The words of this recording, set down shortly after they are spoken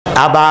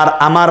আবার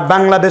আমার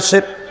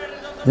বাংলাদেশের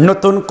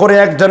নতুন করে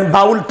একজন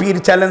বাউল পীর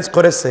চ্যালেঞ্জ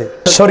করেছে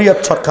শরীয়ত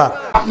সরকার।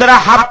 আপনারা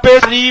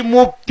হাফেজ,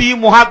 মুফতি,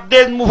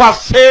 মুহাদ্দিস,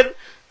 মুফাসসির,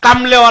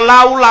 কামলেওয়ালা,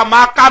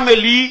 উলামা,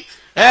 কামেলি,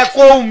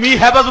 কওমি,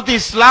 হেফাজতে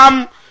ইসলাম,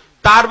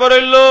 তারপর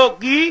হইলো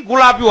কি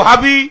গোলাপি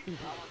ওয়াহাবি,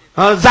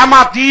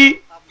 জামাতি,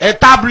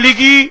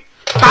 তাবলিগি,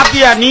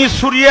 কাদিয়ানি,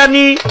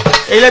 সুরিয়ানি,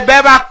 এই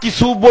ব্যাপক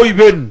কিছু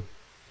বইবেন।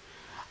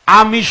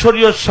 আমি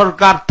শরীয়ত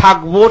সরকার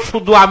থাকবো,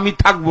 শুধু আমি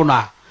থাকবো না,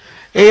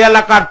 এই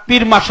এলাকার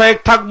পীর মাশায়েখ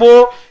থাকবো,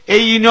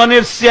 এই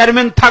ইউনিয়নের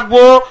চেয়ারম্যান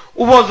থাকবো,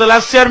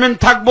 উপজেলার চেয়ারম্যান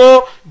থাকবো,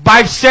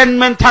 ভাইস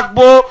চেয়ারম্যান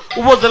থাকবো,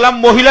 উপজেলা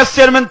মহিলা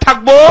চেয়ারম্যান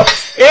থাকবো,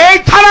 এই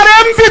থানার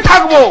এমপি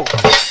থাকবো,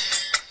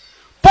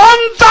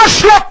 50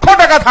 লক্ষ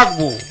টাকা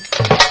থাকবো।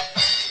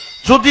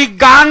 যদি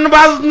গান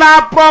বাজনা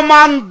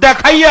প্রমাণ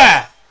দেখাইয়া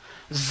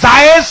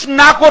জায়েজ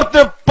না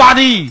করতে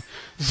পারি,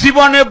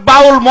 জীবনে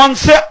বাউল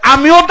মঞ্চে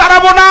আমিও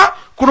দাঁড়াবো না,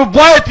 কোন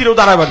বয়াতিরও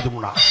দাঁড়াবার দেবো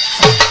না।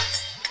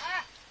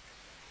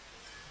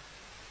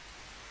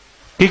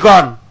 কি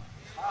কন?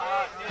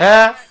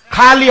 হ্যাঁ,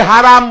 খালি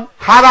হারাম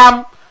হারাম,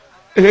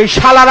 এই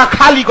শালারা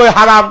খালি কয়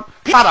হারাম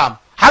হারাম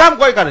হারাম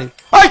কয় কারে?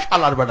 ওই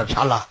শালার বেটা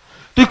শালা,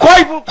 তুই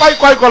কয় কয়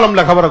কয় কলম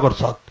লেখাপড়া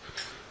করছ?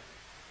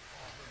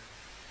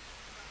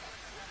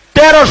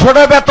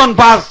 1300 বেতন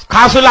পাস,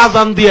 খাস হইলে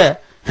আজান দিয়ে।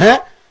 হ্যাঁ,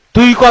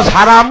 তুই কস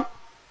হারাম,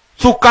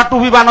 চুক্কা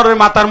টুপি বানরের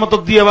মাথার মতো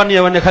দিয়ে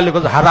বানিয়ে বানিয়ে খালি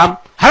কস হারাম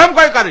হারাম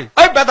কয় কারে?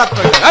 ওই বেদাত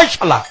কয় কারে? ওই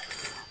শালা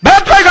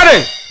বেদাত কয় কারে?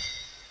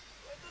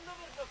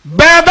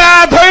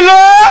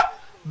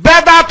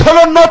 বেদাত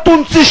হলো নতুন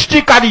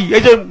সৃষ্টিকারী।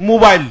 এই যে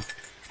মোবাইল,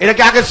 এটা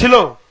কি আগে ছিল?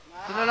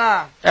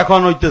 এখন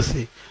হইতেছে।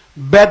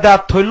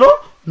 বেদাত হইল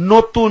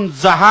নতুন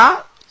যাহা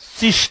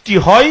সৃষ্টি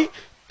হয়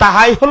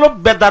তাহাই হলো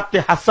বেদাতে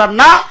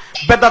হাসানা,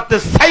 বেদাতে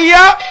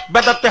সাইয়া,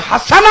 বেদাতে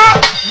হাসানা।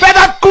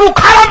 বেদাত কোনো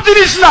খারাপ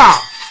জিনিস না।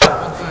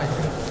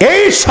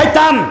 এই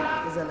শয়তান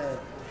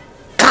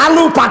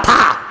কালু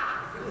পাঠা,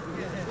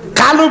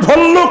 কালু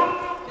ভল্লুক,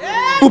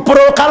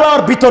 উপরেও কালো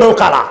আর ভিতরেও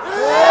কালা।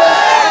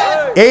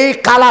 এই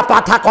কালা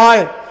পাঠা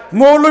কয়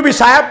মৌলভী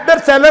সাহেবদের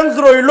চ্যালেঞ্জ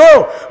রইল,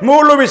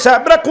 মৌলভী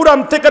সাহেবরা কোরআন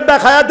থেকে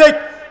দেখায়া দেখ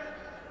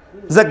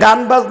যে গান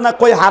বাজনা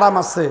কই হারাম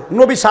আছে,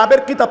 নবী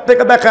সাহেবের কিতাব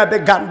থেকে দেখায়া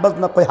দেখ গান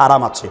বাজনা কই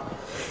হারাম আছে।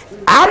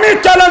 আমি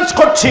চ্যালেঞ্জ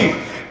করছি,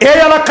 এই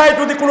এলাকায়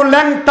যদি কোনো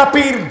ল্যাংটা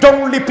পীর,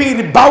 জঙ্গলি পীর,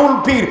 বাউল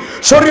পীর,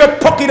 শরীয়ত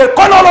ফকিরের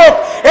কোন লোক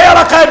এই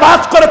এলাকায়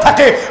বাস করে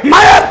থাকে,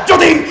 মায়ের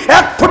যদি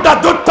 1 ফোঁটা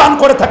দুধ পান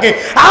করে থাকে,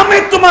 আমি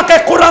তোমাকে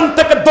কোরআন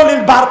থেকে দলিল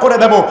বার করে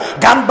দেব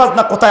গান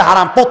বাজনা কোথায়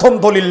হারাম। প্রথম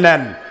দলিল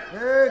নেন।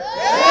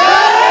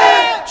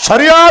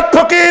 শরীয়ত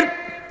ফকির,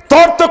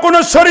 তোর তো কোনো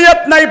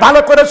শরীয়ত নাই,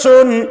 ভালো করে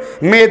শুন।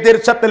 মেয়েদের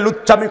সাথে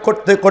লুচ্চামি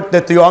করতে করতে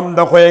তুই অন্ধ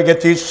হয়ে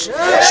গেছিস।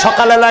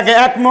 সকালে লাগে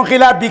এক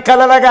মহিলা,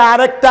 বিকালে লাগে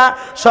আরেকটা,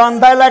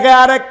 সন্ধ্যায় লাগে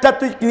আরেকটা,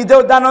 তুই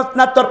নিজেও জানোস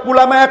না তোর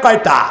পুলা মায়া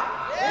কয়টা।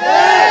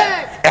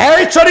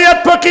 এই শরীয়ত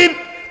ফকির,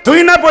 তুই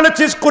না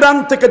বলেছিস কোরআন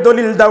থেকে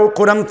দলিল দাও,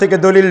 কোরআন থেকে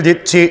দলিল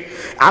দিচ্ছি।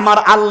 আমার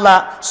আল্লাহ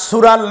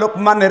সূরা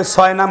লোকমানের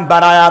 6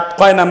 নাম্বার আয়াত,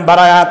 কয় নাম্বার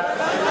আয়াত?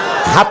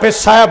 হাফেজ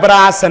সাহেবরা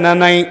আছে না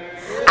নাই?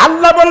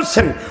 আল্লাহ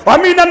বলছেন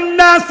ওয়ামিনান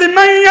নাসি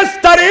মান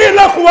ইশতারি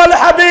লাহওয়াল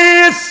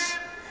হাদিস।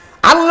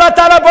 আল্লাহ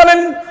তাআলা বলেন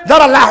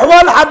যারা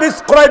লাহওয়াল হাদিস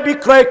ক্রয়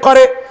বিক্রয়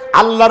করে।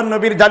 আল্লাহর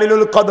নবীর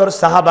জালিলুল কদর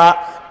সাহাবা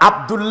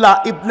আব্দুল্লাহ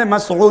ইবনে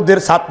মাসউদের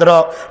ছাত্র,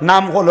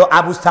 নাম হলো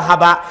আবু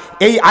সাহাবা।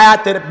 এই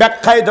আয়াতের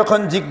ব্যাখ্যায় যখন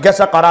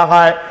জিজ্ঞাসা করা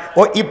হয়,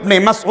 ও ইবনে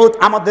মাসউদ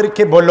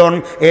আমাদেরকে বলুন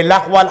এই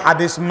লাহওয়াল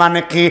হাদিস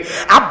মানে কি?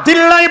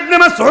 আব্দুল্লাহ ইবনে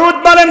মাসউদ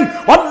বলেন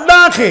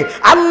ওয়াল্লাহি,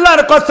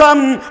 আল্লাহর কসম,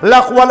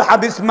 লাহওয়াল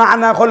হাদিস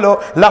মানে হলো,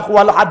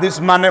 লাহওয়াল হাদিস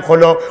মানে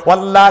হলো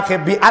ওয়াল্লাহি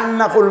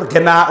বিআন্নাহুল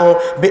গিনাউ,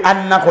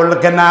 বিআন্নাহুল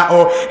গিনাউ।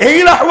 এই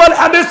লাহওয়াল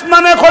হাদিস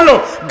মানে হলো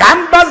গান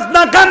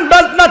বাজনা, গান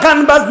বাজনা, গান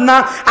বাজনা।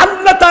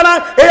 আল্লাহ তাআলা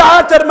এই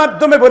আয়াতের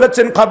মাধ্যমে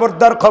বলেছেন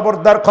খবরদার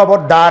খবরদার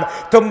খবরদার,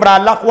 তোমরা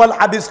লাহওয়াল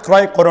হাদিস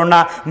ক্রয় করো না,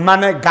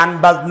 মানে গান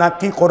বাজনা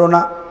কি করো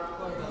না।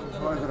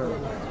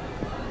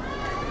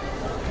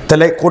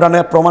 তাহলে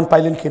কোরআনের প্রমাণ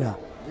পাইলেন কিনা?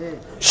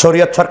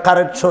 শরীয়ত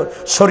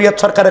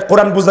সরকারের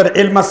কোরআন বুঝার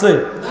ইলম আছে?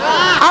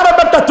 আরে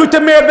বেটা, তুই তো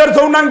মেয়েদের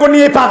যৌনাঙ্গ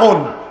নিয়ে পাগল,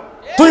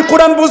 তুই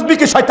কোরআন বুঝবি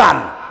কি শয়তান?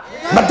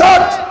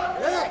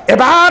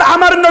 এবার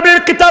আমার নবীর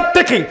কিতাব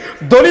থেকে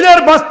দলিলের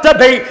বস্তা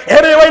দেই।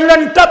 এরে ওই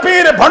ল্যাংটা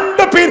পীর, ভণ্ড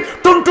পীর,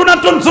 টুনটুনা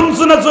টুন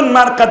সুনসুনা সুন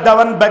মার্কা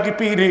দেওয়ান বাগি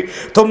পীর,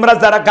 তোমরা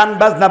যারা গান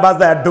বাজনা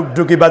বাজায়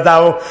ডুগডুগি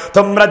বাজাও,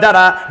 তোমরা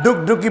যারা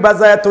ডুগডুগি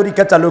বাজায়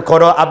তরিকা চালু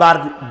করো, আবার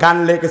গান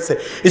লেগেছে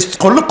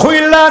স্কুল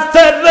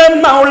খুইলাছে রে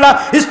মাওলা,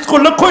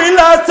 স্কুল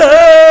খুইলাছে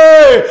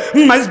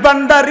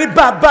মাইজবান্ডারি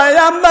বাবা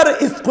আমার,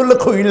 স্কুল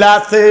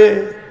খুইলাছে।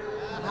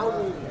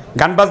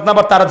 গান বাজনা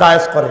আবার তারা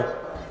জায়েজ করে,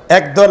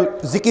 একদল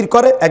জিকির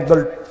করে,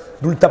 একদল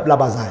দুলতাপলা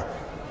বাজায়।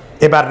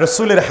 এবার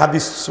রসুলের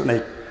হাদিস শুনাই।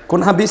 কোন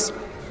হাদিস?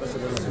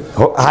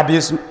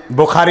 হাদিস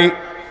বুখারী,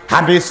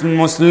 হাদিস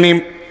মুসলিম,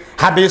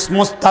 হাদিস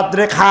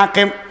মুস্তাদরিক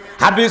হাকিম,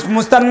 হাদিস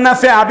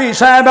মুসান্নাফে আবি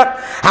সাহেবা,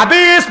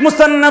 হাদিস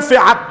মুসান্নাফে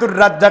আব্দুর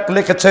রাজ্জাক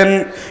লিখেছেন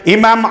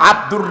ইমাম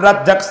আব্দুর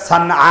রাজ্জাক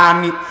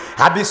সানআনি।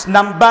 হাদিস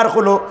নাম্বার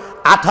হলো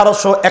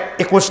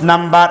 1821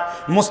 নাম্বার,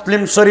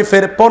 মুসলিম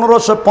শরীফের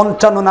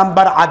 1555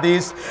 নাম্বার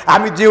হাদিস।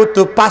 আমি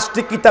যেহেতু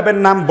 5টি কিতাবের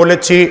নাম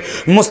বলেছি,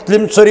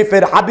 মুসলিম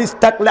শরীফের হাদিস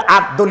থাকলে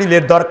আর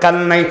দলিলের দরকার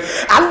নাই।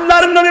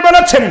 আল্লাহর নবী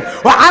বলেছেন,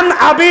 ওয়া আন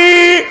আবি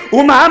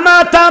উমামা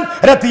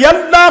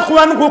রাদিয়াল্লাহু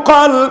আনহু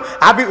قال,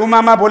 আবি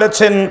উমামা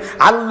বলেছেন,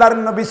 আল্লাহর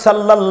নবী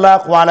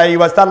সাল্লাল্লাহু আলাইহি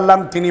ওয়াসাল্লাম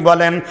তিনি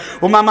বলেন,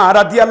 উমামা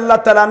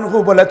রাদিয়াল্লাহু তাআলা আনহু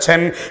বলেছেন,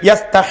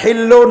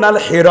 ইস্তাহিল্লুনাল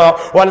হিরা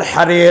ওয়াল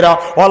হারিরা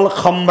ওয়াল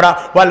খামরা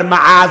ওয়াল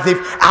মাআজিফ,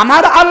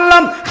 আমার আল্লাহ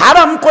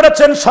হারাম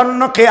করেছেন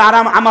স্বর্ণকে,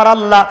 আমার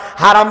আল্লাহ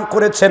হারাম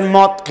করেছেন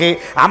মদকে,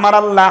 আমার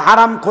আল্লাহ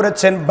হারাম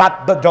করেছেন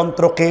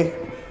বাদ্যযন্ত্রকে।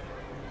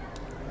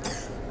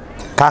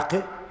 কাকে?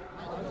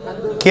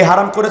 কে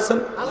হারাম করেছেন?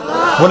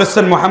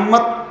 বলেছেন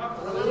মুহাম্মদ।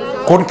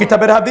 কোন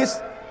কিতাবের হাদিস?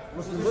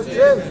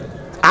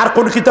 আর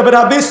কোন কিতাবের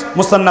হাদিস?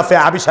 মুসান্নাফে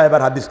আবি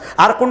সাহেবের হাদিস।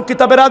 আর কোন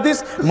কিতাবের হাদিস?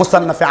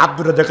 মুসান্নাফে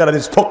আব্দুর রাজ্জাকের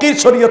হাদিস। ফকির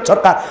শরীয়ত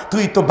সরকার,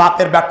 তুই তো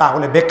বাপের বেটা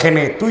হলে দেখে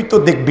নে, তুই তো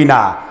দেখবি না।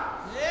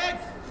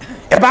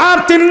 এবার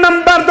 3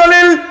 নম্বর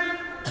দলিল,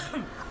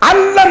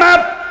 আল্লামা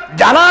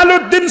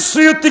জালালউদ্দিন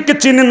সুয়ুতিকে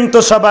চিনেন তো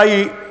সবাই,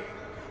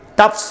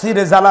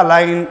 তাফসিরে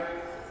জালালাইন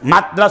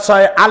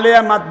মাদ্রাসায়,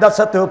 আলিয়া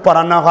মাদ্রাসাতেও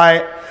পড়ানো হয়,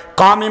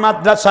 কওমি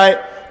মাদ্রাসায়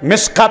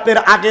মিশকাতের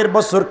আগের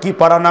বছর কি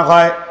পড়ানো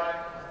হয়?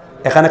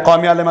 এখানে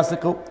কওমি আলেম আছে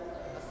কেউ?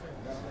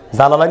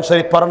 জালালাইন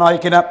শরীফ পড়ানো হয়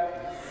কিনা?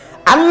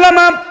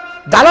 আল্লামা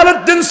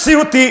জালালউদ্দিন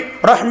সুয়ুতি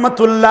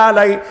রহমাতুল্লাহ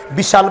আলাইহি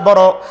বিশাল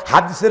বড়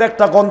হাদিসের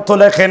একটা গ্রন্থ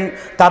লেখেন,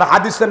 তার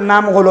হাদিসের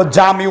নাম হলো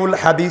জামিউল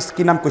হাদিস।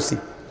 কি নাম কইছি?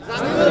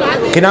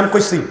 কি নাম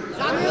কইছি?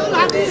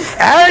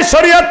 এই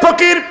শরীয়ত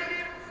ফকির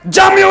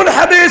জামিউল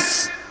হাদিস।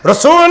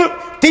 রাসূল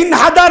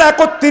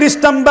 3031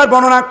 নম্বর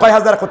বর্ণনা, কয়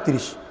হাজার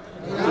 31?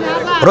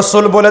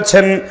 রাসূল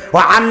বলেছেন,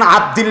 ওয়া আন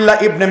আব্দুল্লাহ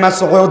ইবনে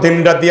মাসউদ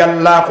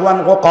রাদিয়াল্লাহু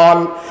আনহু قال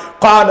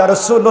قال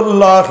رسول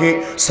الله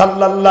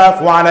صلى الله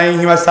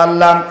عليه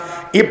وسلم,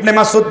 ইবনে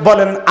মাসউদ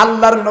বলেন,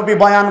 আল্লাহর নবী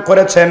বয়ান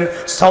করেছেন,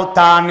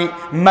 সাউতানি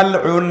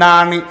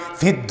মালউনানি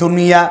ফিদ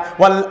দুনিয়া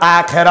ওয়াল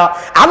আখিরা,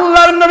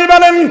 আল্লাহর নবী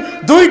বলেন,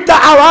 দুইটা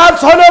আওয়াজ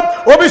হলো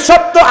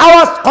অভিশপ্ত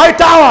আওয়াজ।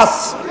 কয়টা আওয়াজ?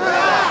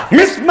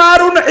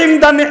 মিসমারুন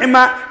ইনদা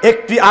নি'মা,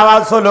 একটি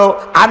আওয়াজ হলো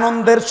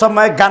আনন্দের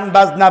সময় গান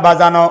বাজনা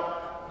বাজানো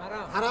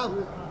হারাম।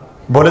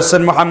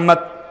 বলেছেন মুহাম্মদ।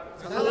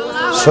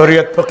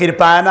 শরীয়ত ফকির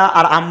পায় না,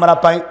 আর আমরা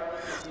পাই।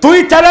 তুই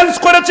চ্যালেঞ্জ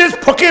করেছিস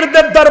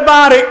ফকিরদের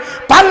দরবারে,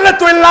 পারলে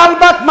তুই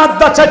লালবাগ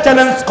মাদ্রাসায়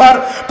চ্যালেঞ্জ কর,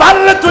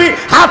 পারলে তুই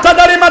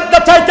হাটাদারি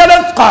মাদ্রাসায়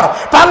চ্যালেঞ্জ কর,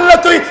 পারলে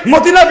তুই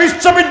মদিনা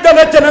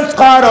বিশ্ববিদ্যালয়ে চ্যালেঞ্জ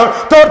কর,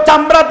 তোর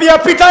চামড়া বিয়া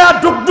পিটায় আর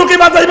ডুকডুকি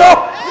বাজাইব।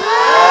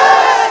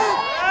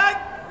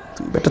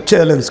 তুই বেটা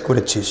চ্যালেঞ্জ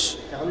করেছিস,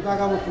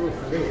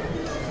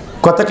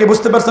 কথা কি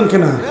বুঝতে পারছেন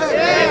কিনা?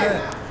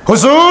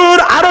 হুজুর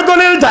আরো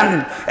দলিল দেন।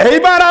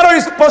 এইবার আরো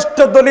স্পষ্ট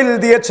দলিল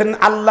দিয়েছেন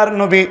আল্লাহর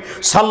নবী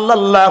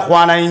সাল্লাল্লাহু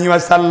আলাইহি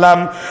ওয়াসাল্লাম।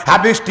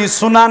 হাদিসটি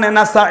সুনানে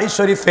নাসাঈ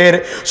শরীফের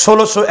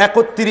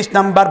 1631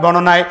 নাম্বার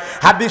বর্ণনায়,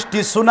 হাদিসটি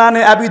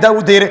সুনানে আবি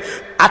দাউদের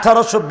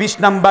 1820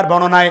 নাম্বার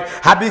বর্ণনায়,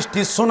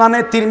 হাদিসটি সুনানে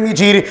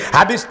তিরমিজির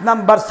হাদিস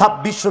নাম্বার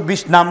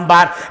 2620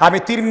 নাম্বার। আমি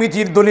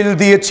তিরমিজির দলিল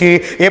দিয়েছি,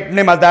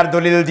 ইবনে মাজার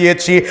দলিল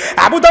দিয়েছি,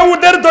 আবু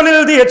দাউদের দলিল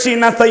দিয়েছি,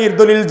 নাসাঈর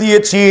দলিল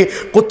দিয়েছি,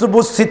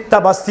 কুতুবুস সিত্তা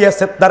বা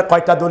সিয়াসাত্তার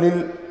কয়টা দলিল?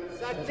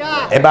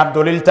 এবার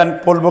দলিলটা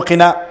পড়বো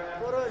কিনা,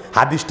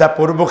 হাদিসটা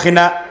পড়বো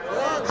কিনা,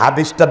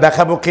 হাদিসটা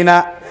দেখাবো কিনা?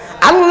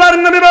 আল্লাহর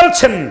নবী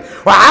বলছেন,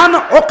 ওয়ান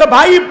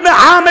উকবা ইবনে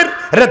আমির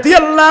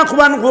রাদিয়াল্লাহু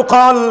আনহু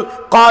قال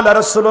قال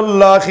رسول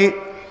الله,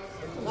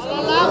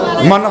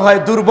 মনে হয়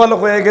দুর্বল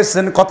হয়ে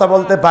গেছেন, কথা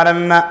বলতে পারেন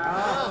না।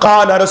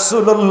 قال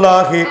رسول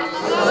الله,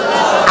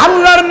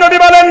 আল্লাহর নবী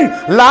বলেন,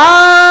 লা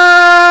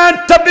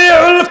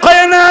তাবিউল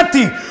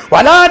কায়নাতি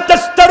ওয়ালা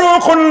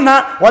তাশতারুহুন্না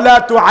ওয়ালা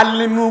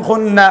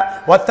তুআল্লিমুহুন্না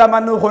ওয়া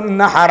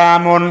তামানুহুন্না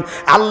হারামুন।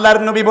 আল্লাহর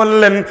নবী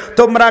বললেন,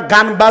 তোমরা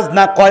গান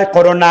বাজনা ক্রয়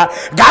করো না,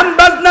 গান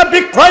বাজনা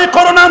বিক্রয়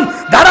করো না,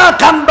 যারা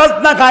গান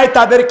বাজনা গায়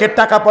তাদেরকে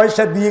টাকা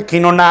পয়সা দিয়ে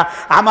কিনো না।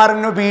 আমার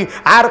নবী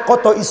আর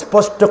কত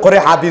স্পষ্ট করে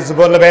হাদিস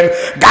বলবেন,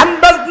 গান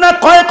বাজনা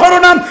ক্রয় করো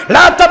না,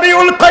 লা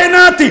তাবিউল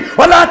কায়নাতি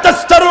ওয়ালা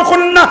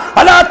তাশতারুহুন্না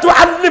ওয়ালা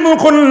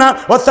তুআল্লিমুহুন্না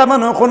ওয়া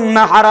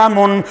তামানুহুন্না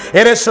হারামুন।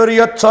 এরে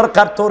শরীয়ত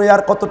সরকার, তোরে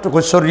আর কতটুকু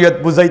শরীয়ত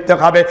বুঝাইতে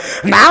হবে?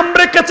 নাম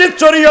রেখেছিস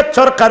শরীয়ত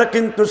সরকার,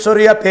 কিন্তু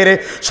শরীয়তের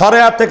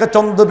সরেয়া থেকে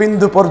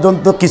চন্দ্রবিন্দু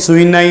পর্যন্ত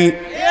কিছুই নাই।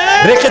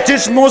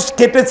 রেখেছিস মুস,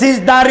 কেটেছিস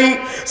দাড়ি,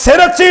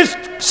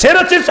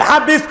 সেরেছিস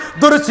হাদিস,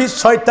 ধরেছিস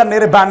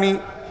শয়তানের বাণী।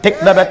 ঠিক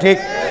না বে ঠিক?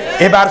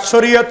 এবার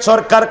শরীয়ত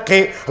সরকারকে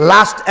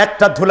লাস্ট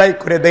একটা ধুলাই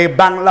করে দেয়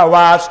বাংলা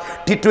ওয়াশ,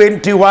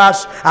 T20 ওয়াশ।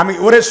 আমি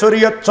ওরে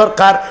শরীয়ত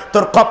সরকার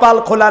তোর কপাল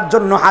খোলার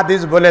জন্য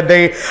হাদিস বলে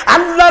দেই।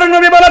 আল্লাহর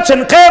নবী বলেছেন,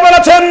 কে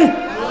বলেছেন?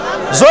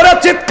 জোরে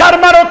চিৎকার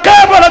মারো, কে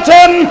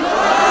বলেছেন?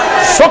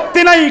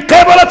 শক্তি নাই, কে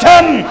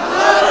বলেছেন?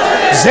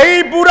 যেই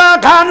বুড়া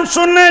গান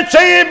শুনে,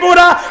 সেই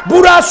বুড়া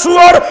বুড়া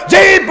শুয়োর,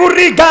 যেই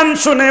বুড়ি গান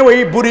শুনে ওই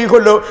বুড়ি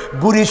হলো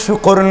বুড়ি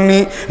শুকরনি,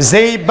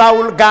 যেই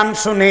বাউল গান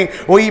শুনে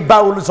ওই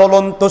বাউল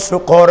জ্বলন্ত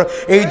শুকর।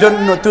 এই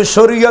জন্য তুই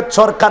শরীয়ত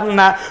সরকার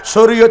না,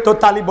 শরীয়ত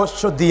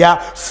তালিবস্য দিয়া,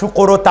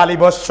 শুকরও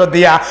তালিবস্য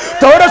দিয়া।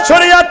 তোর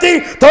শরীয়তি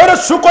তোর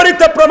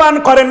শুকরিতে প্রমাণ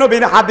করে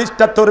নবীর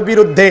হাদিসটা তোর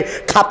বিরুদ্ধে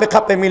খাপে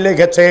খাপে মিলে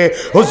গেছে।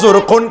 হুজুর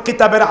কোন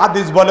কিতাবের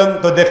হাদিস বলেন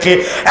তো দেখি।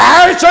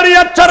 এই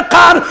শরীয়ত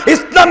সরকার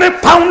ইসলামিক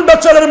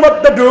ফাউন্ডেশনের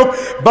মধ্যে ঢুক।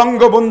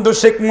 বঙ্গবন্ধু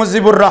শেখ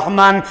মুজিবুর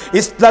রহমান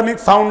ইসলামিক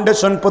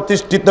ফাউন্ডেশন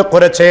প্রতিষ্ঠিত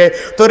করেছে।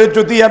 তোরে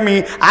যদি আমি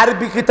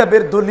আরবি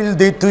কিতাবের দলিল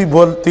দিই, তুই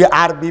বল তুই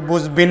আরবি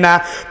বুঝবি না,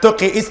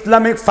 তোকে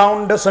ইসলামিক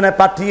ফাউন্ডেশনে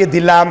পাঠিয়ে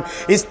দিলাম।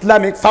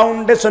 ইসলামিক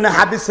ফাউন্ডেশনে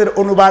হাদিসের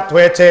অনুবাদ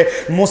হয়েছে।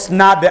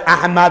 মুসনাদ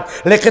আহমদ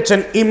লিখেছেন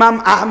ইমাম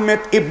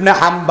আহমেদ ইবনে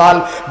হাম্বল।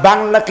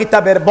 বাংলা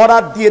কিতাবের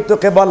বরাত দিয়ে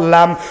তোকে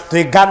বললাম,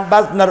 তুই গান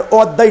বাজনার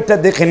অধ্যায়টা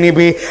দেখে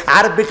নিবি।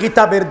 আরবি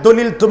কিতাবের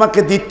দলিল তোমাকে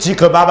দিচ্ছি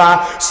গো বাবা।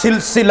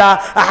 সিলসিলা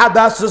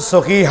আহাদাসুস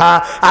সহিহা,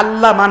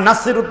 আল্লামা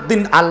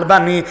নাসিরউদ্দিন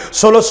আলবানী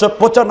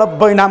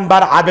 1695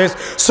 নাম্বার হাদিস।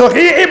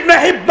 সহিহ ইবনে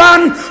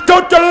হিব্বান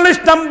 44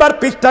 নাম্বার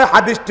পৃষ্ঠায়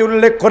হাদিসটি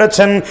উল্লেখ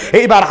করেছেন।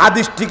 এইবার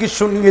হাদিসটি কি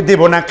শুনিয়ে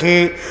দেব নাকি?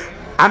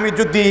 আমি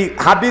যদি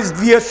হাদিস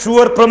দিয়ে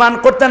শুয়োর প্রমাণ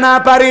করতে না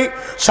পারি,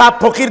 সব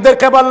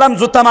ফকিরদেরকে বললাম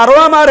জুতা মারো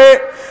আমারে।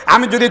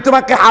 আমি যদি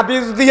তোমাকে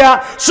হাদিস দিয়া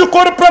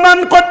শুকর প্রমাণ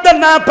করতে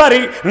না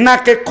পারি,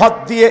 নাকে খত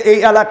দিয়ে এই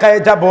এলাকায়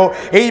যাব।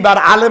 এইবার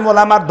আলেম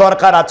ওলামার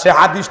দরকার আছে,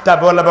 হাদিসটা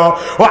বলবো।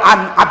 ও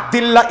আন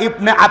আব্দুল্লাহ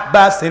ইবনে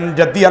আব্বাস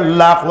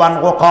রাদিয়াল্লাহু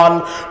আনহু قال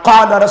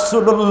قال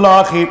رسول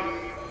الله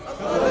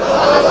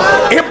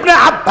ইবনে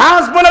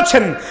আব্বাস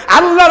বলেছেন,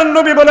 আল্লাহর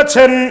নবী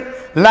বলেছেন,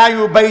 লা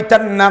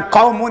ইউবাইতান্না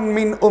কওমুন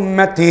মিন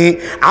উম্মতি,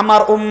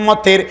 আমার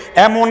উম্মতের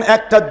এমন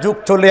একটা যুগ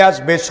চলে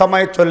আসবে,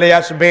 সময় চলে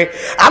আসবে।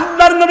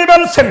 আল্লাহর নবী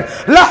বলেছেন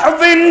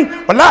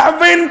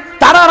লাহবিন,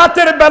 তারা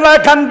রাতের বেলা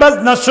গান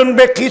বাজনা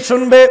শুনবে। কি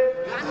শুনবে?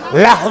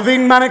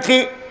 লাহবিন মানে কি?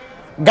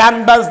 গান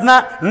বাজনা।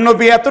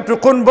 নবী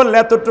এতটুকুন বললে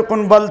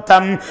এতটুকুন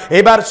বলতাম।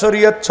 এবার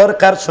শরীয়ত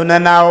সরকার শুনে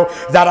নাও,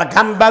 যারা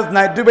গান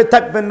বাজনায় ডুবে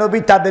থাকবে নবী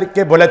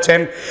তাদেরকে বলেছেন।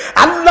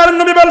 আল্লাহর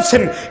নবী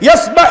বলছেন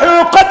ইয়াসবাহু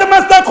কদ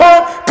মাসাখু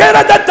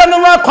কিরাদাতান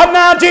ওয়া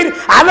খানাজির।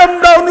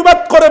 আলেমরা অনুবাদ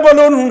করে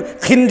বলুন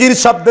খিনজির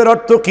শব্দের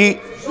অর্থ কি?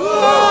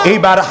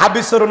 এইবার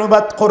হাদিসের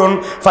অনুবাদ করুন।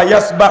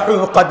 ফায়াসবাহু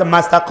কদ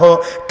মাসাখু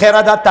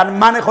কিরাদাতান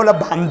মানে হলো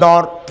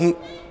বান্দর। কি?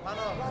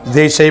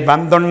 যে সেই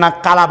বান্দর না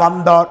কালা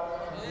বান্দর?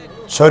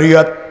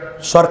 শরীয়ত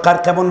সরকার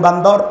কেমন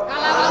বান্দর?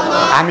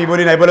 আমি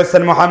বলি নাই,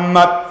 বলেছেন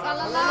মুহাম্মদ।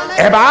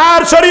 এবার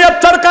শরীয়ত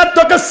সরকার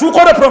তোকে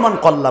শুকরে প্রমাণ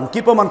করলাম। কি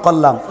প্রমাণ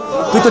করলাম?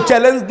 তুই তো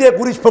চ্যালেঞ্জ দিয়ে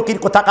গুরিশ ফকির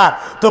কোথাকার,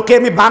 তোকে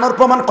আমি বানর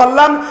প্রমাণ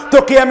করলাম,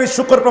 তোকে আমি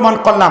শুকর প্রমাণ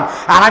করলাম।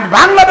 আর আমি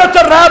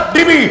বাংলাদেশের রাত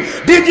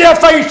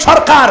ডিজিএফআই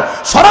সরকার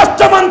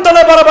স্বরাষ্ট্র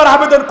মন্ত্রণালয়ে বরাবর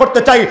আবেদন করতে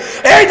চাই,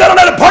 এই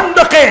ধরনের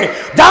ভণ্ডকে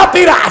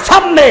জাতির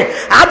সামনে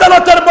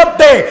আদালতের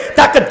মধ্যে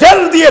তাকে জেল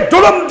দিয়ে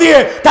জুলুম দিয়ে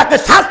তাকে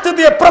শাস্তি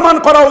দিয়ে প্রমাণ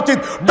করা উচিত,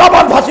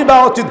 ডবল ফাঁসি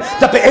দেওয়া উচিত,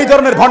 যাতে এই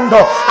ধরনের ভণ্ড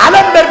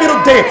আলেমদের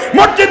বিরুদ্ধে,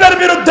 মসজিদের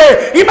বিরুদ্ধে,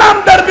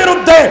 ইমামদের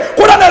বিরুদ্ধে,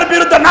 কোরআনের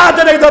বিরুদ্ধে না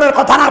জেনে এই ধরনের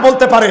কথা না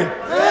বলতে পারে।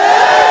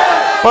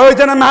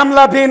 প্রয়োজনে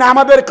মামলা দিন,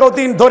 আমাদেরকেও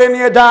দিন, ধরে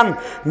নিয়ে যান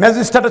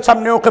ম্যাজিস্ট্রেটের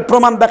সামনে, ওকে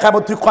প্রমাণ দেখাবো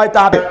তুই কয়টা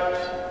হবে।